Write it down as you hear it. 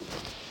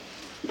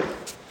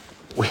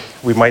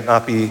We might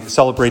not be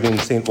celebrating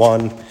St.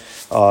 Juan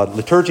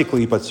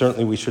liturgically, but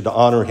certainly we should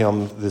honor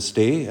him this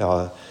day.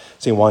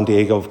 St. Juan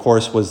Diego, of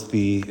course, was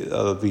the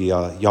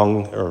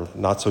young, or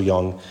not so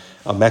young,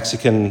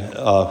 Mexican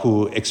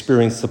who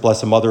experienced the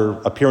Blessed Mother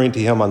appearing to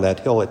him on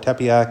that hill at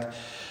Tepeyac,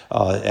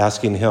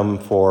 asking him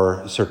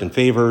for certain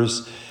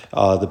favors.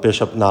 The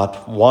bishop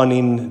not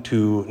wanting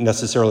to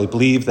necessarily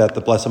believe that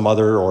the Blessed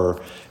Mother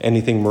or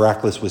anything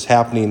miraculous was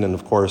happening, and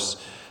of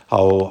course,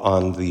 how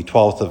on the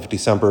 12th of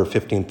December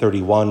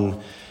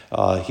 1531,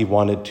 he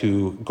wanted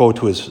to go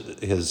to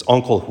his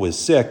uncle who was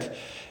sick.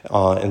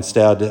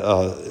 Instead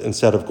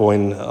of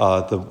going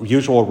the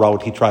usual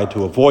route, he tried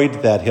to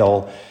avoid that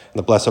hill, and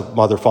the Blessed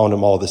Mother found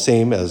him all the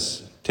same,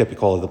 as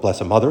typical of the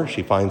Blessed Mother.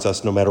 She finds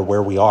us no matter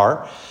where we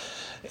are,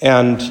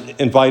 and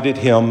invited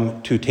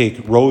him to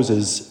take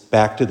roses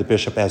back to the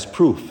bishop as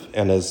proof.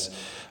 And as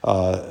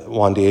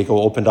Juan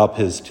Diego opened up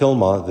his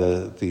tilma,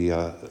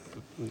 the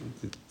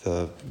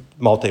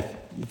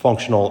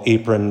multifunctional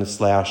apron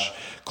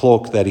 /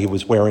 cloak that he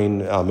was wearing,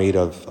 made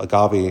of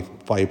agave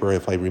fiber,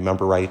 if I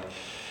remember right,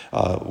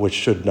 which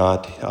should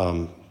not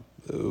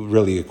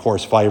really a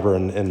coarse fiber,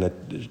 and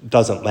it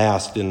doesn't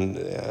last, and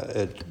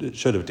it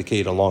should have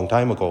decayed a long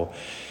time ago.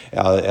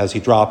 As he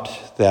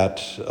dropped that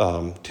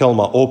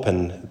tilma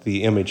open,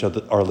 the image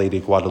of Our Lady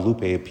of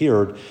Guadalupe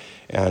appeared,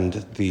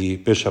 and the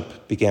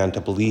bishop began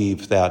to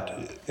believe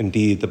that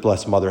indeed the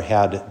Blessed Mother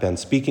had been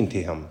speaking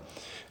to him.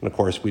 And of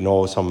course, we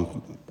know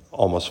some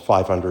almost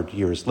 500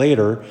 years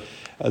later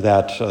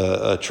that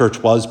a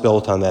church was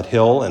built on that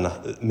hill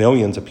and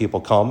millions of people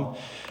come.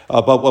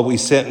 But what we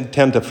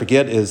tend to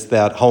forget is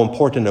that how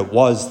important it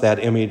was, that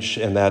image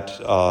and that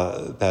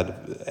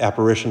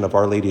apparition of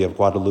Our Lady of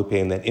Guadalupe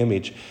and that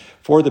image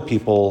for the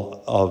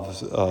people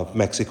of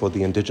Mexico,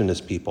 the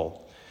indigenous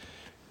people.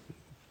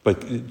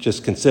 But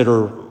just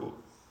consider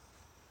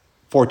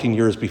 14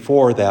 years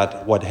before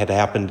that, what had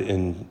happened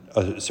in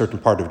a certain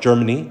part of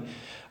Germany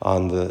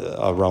on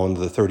around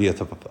the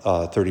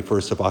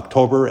 31st of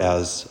October,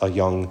 as a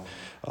young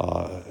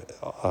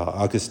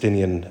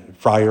Augustinian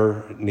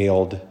friar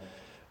nailed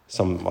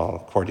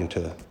according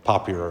to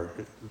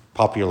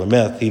popular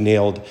myth, he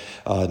nailed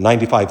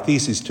 95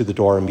 theses to the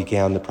door and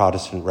began the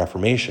Protestant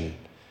Reformation.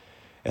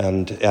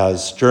 And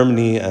as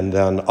Germany and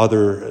then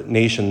other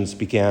nations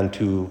began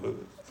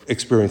to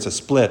experience a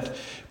split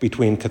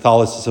between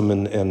Catholicism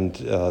and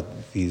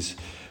these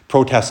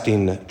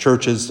protesting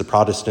churches, the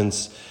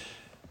Protestants,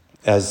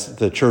 as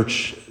the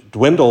church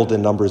dwindled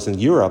in numbers in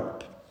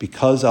Europe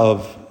because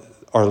of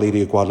Our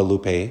Lady of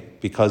Guadalupe,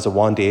 because of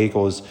Juan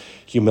Diego's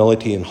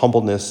humility and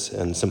humbleness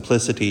and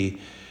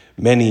simplicity,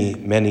 many,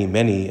 many,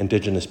 many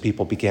indigenous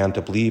people began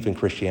to believe in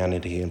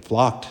Christianity and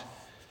flocked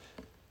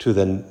to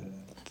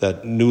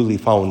that newly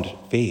found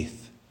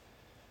faith.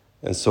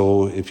 And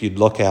so if you'd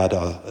look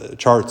at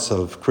charts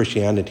of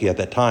Christianity at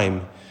that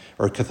time,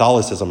 or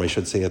Catholicism, I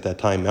should say, at that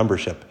time,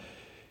 membership,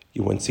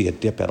 you wouldn't see a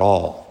dip at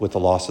all with the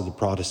loss of the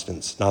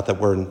Protestants. Not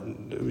that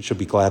we should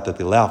be glad that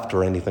they left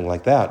or anything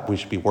like that. We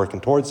should be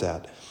working towards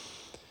that.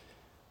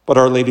 But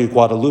Our Lady of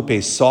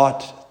Guadalupe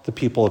sought the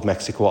people of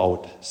Mexico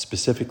out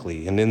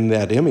specifically. And in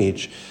that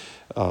image,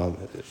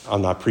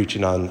 I'm not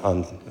preaching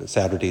on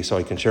Saturday, so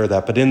I can share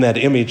that, but in that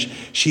image,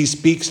 she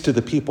speaks to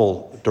the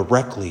people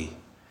directly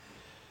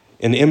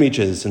in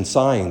images and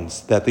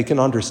signs that they can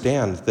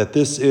understand that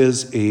this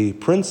is a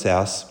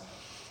princess,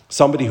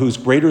 somebody who's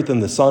greater than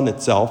the sun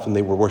itself, and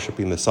they were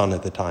worshiping the sun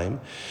at the time,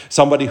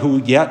 somebody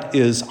who yet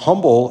is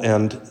humble,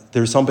 and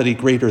there's somebody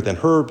greater than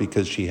her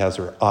because she has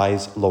her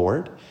eyes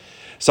lowered,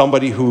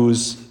 somebody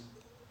who's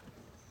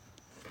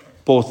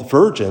both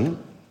virgin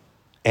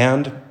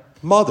and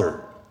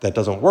mother. That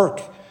doesn't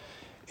work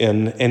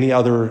in any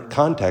other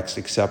context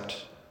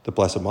except the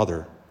Blessed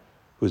Mother,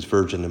 who is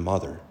virgin and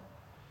mother.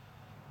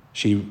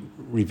 She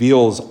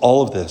reveals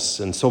all of this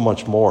and so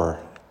much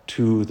more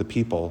to the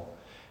people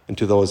and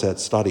to those that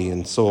study.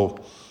 And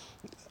so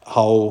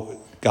how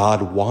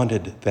God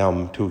wanted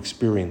them to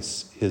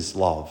experience his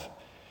love.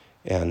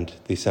 And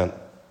they sent,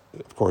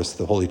 of course,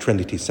 the Holy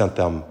Trinity sent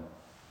them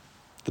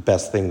the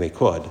best thing they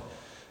could.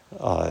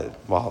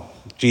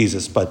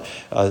 Jesus, but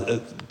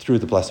through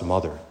the Blessed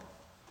Mother.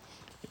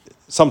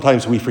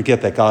 Sometimes we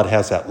forget that God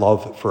has that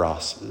love for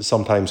us.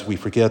 Sometimes we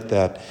forget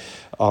that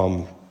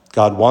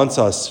God wants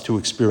us to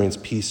experience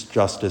peace,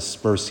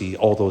 justice, mercy,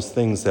 all those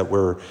things that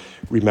we're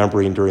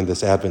remembering during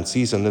this Advent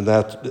season. And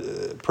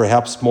that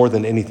perhaps more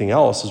than anything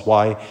else is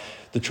why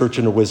the Church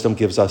in her Wisdom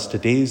gives us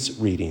today's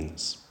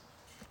readings.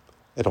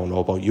 I don't know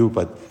about you,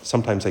 but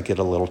sometimes I get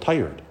a little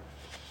tired.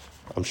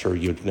 I'm sure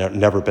you've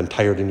never been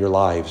tired in your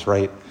lives,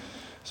 right?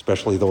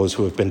 Especially those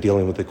who have been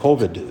dealing with the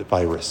COVID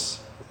virus.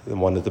 And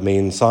one of the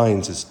main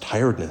signs is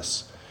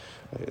tiredness.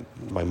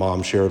 My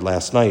mom shared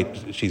last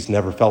night, she's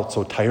never felt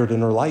so tired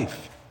in her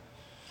life.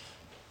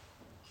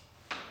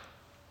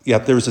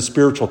 Yet there's a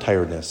spiritual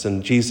tiredness,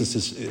 and Jesus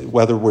is,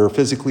 whether we're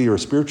physically or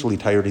spiritually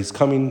tired,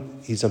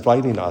 he's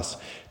inviting us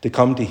to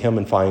come to him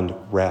and find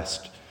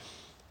rest.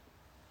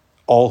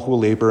 All who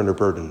labor and are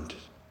burdened,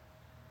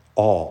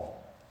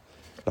 all,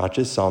 not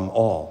just some,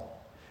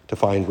 all, to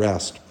find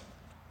rest.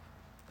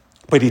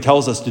 But he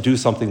tells us to do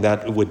something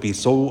that would be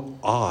so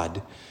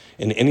odd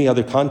in any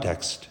other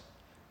context.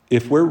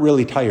 If we're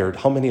really tired,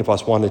 how many of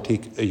us want to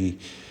take a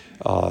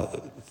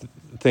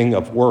thing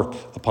of work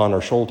upon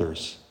our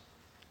shoulders?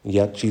 And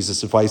yet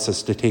Jesus invites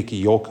us to take a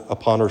yoke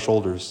upon our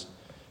shoulders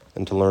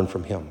and to learn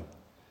from him.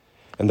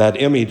 And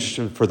that image,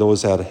 for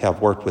those that have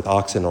worked with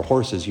oxen or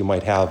horses, you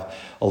might have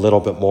a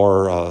little bit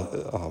more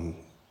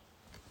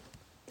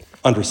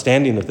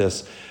understanding of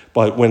this.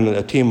 But when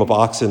a team of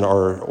oxen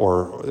or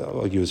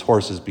I'll use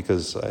horses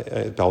because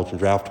Belgian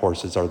draft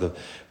horses are the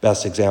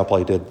best example.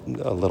 I did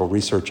a little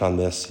research on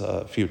this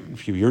a few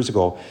years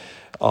ago.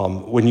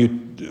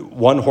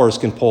 One horse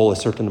can pull a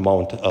certain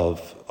amount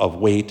of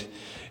weight.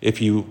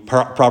 If you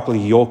properly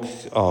yoke,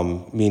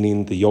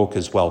 meaning the yoke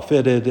is well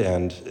fitted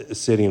and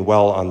sitting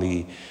well on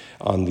the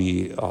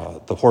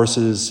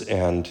horses,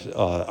 and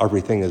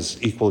everything is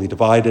equally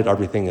divided,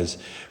 everything is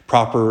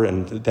proper,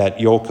 and that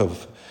yoke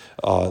of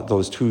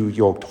those two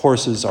yoked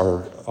horses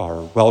are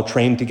well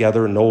trained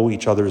together, know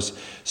each other's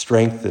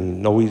strength,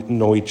 and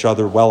know each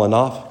other well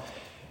enough.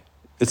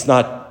 It's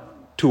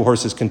not 2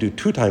 horses can do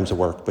 2 times the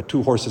work, but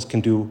 2 horses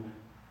can do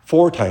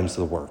 4 times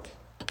the work.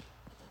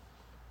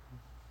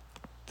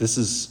 This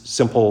is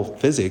simple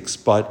physics,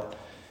 but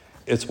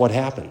it's what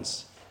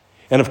happens.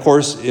 And of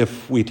course,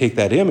 if we take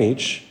that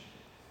image,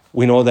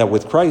 we know that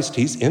with Christ,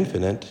 he's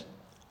infinite.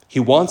 He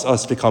wants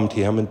us to come to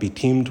him and be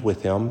teamed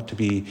with him, to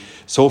be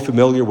so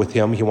familiar with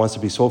him. He wants to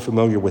be so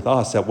familiar with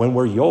us that when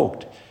we're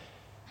yoked,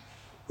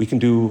 we can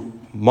do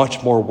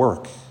much more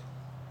work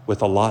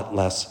with a lot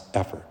less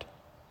effort.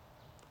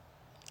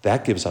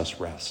 That gives us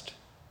rest.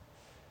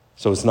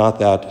 So it's not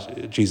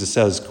that Jesus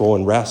says, go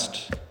and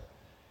rest.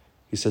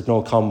 He said,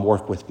 no, come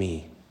work with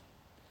me.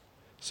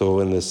 So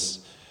in this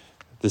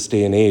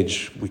day and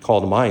age, we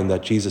call to mind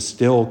that Jesus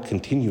still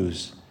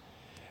continues.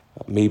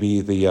 Maybe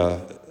the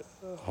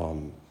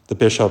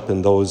bishop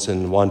and those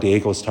in Juan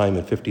Diego's time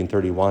in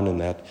 1531 in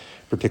that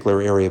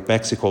particular area of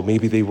Mexico,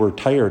 maybe they were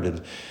tired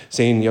and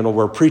saying,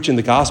 we're preaching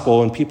the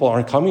gospel and people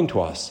aren't coming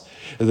to us.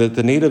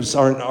 The natives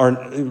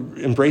aren't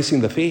embracing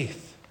the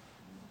faith.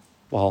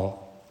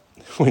 Well,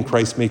 when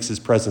Christ makes his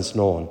presence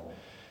known,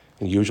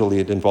 and usually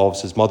it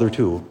involves his mother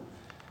too,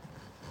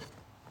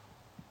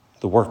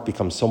 the work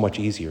becomes so much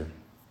easier.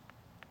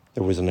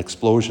 There was an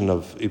explosion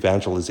of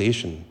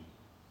evangelization.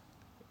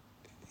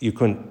 You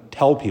couldn't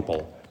tell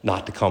people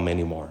not to come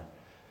anymore.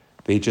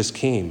 They just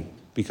came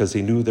because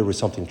they knew there was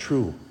something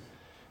true.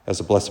 As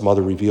the Blessed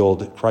Mother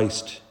revealed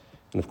Christ,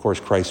 and of course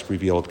Christ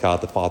revealed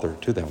God the Father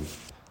to them,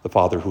 the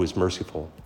Father who is merciful.